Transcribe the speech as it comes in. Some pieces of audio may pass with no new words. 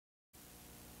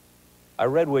I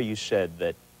read where you said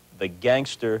that the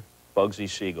gangster Bugsy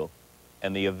Siegel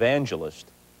and the evangelist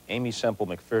Amy Semple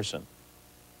McPherson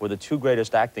were the two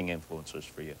greatest acting influences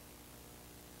for you.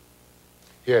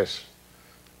 Yes.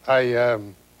 I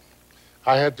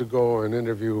had to go and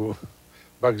interview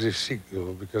Bugsy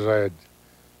Siegel because I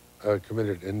had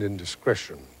committed an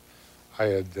indiscretion. I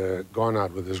had gone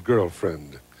out with his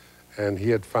girlfriend, and he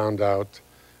had found out,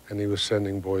 and he was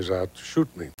sending boys out to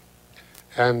shoot me.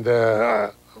 And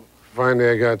finally,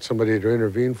 I got somebody to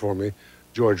intervene for me.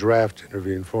 George Raft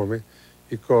intervened for me.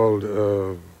 He called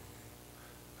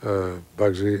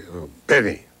Bugsy,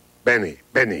 Benny,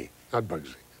 not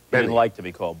Bugsy. He didn't like to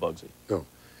be called Bugsy. No.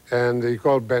 And he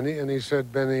called Benny, and he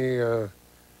said, Benny,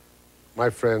 my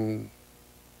friend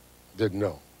didn't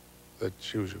know that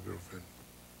she was your girlfriend.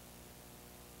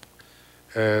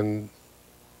 And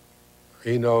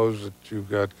he knows that you've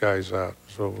got guys out and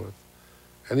so forth.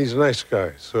 And he's a nice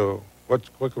guy, so what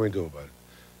can we do about it?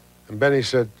 And Benny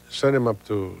said, send him up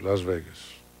to Las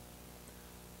Vegas.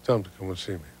 Tell him to come and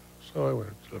see me. So I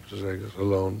went to Las Vegas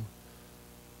alone,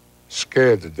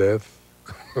 scared to death.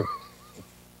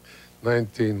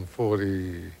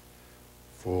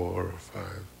 1944 or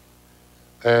 5.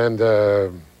 And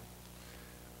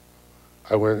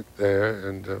I went there,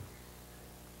 and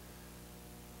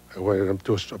I went up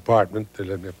to his apartment. They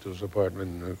led me up to his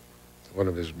apartment, and one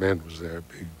of his men was there, a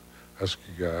big,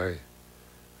 husky guy.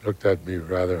 Looked at me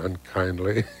rather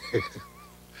unkindly.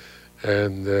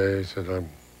 And he said, I'm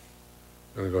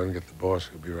going to go and get the boss.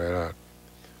 He'll be right out.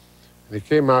 And he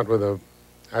came out with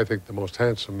I think, the most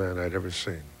handsome man I'd ever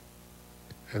seen.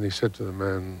 And he said to the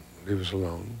man, leave us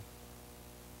alone.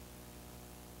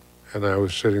 And I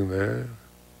was sitting there,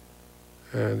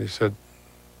 and he said,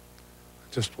 I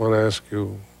just want to ask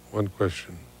you one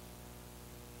question.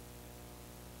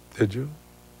 Did you?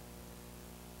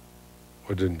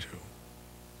 Or didn't you?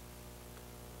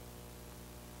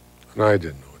 And I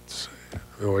didn't know what to say. I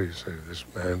mean, what do you say to this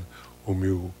man whom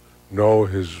you know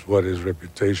what his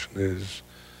reputation is,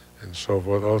 and so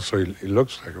forth? Also, he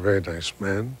looks like a very nice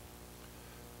man.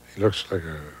 He looks like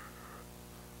the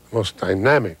most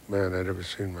dynamic man I'd ever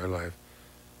seen in my life.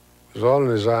 It was all in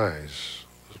his eyes.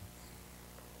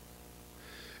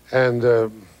 And I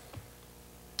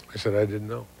said, I didn't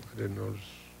know. I didn't know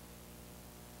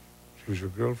she was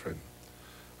your girlfriend.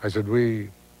 I said, I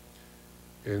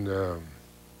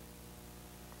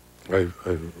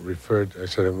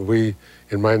said, we,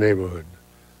 in my neighborhood,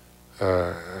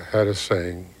 had a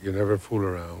saying, you never fool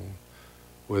around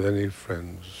with any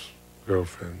friend's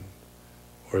girlfriend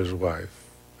or his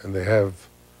wife, and they have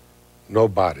no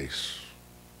bodies.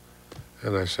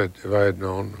 And I said, if I had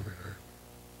known,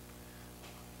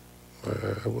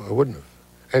 I wouldn't have.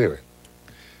 Anyway,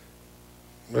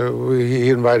 he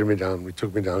invited me down, he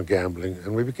took me down gambling,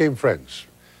 and we became friends.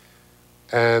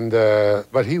 And,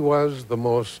 but he was the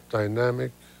most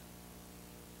dynamic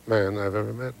man I've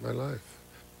ever met in my life.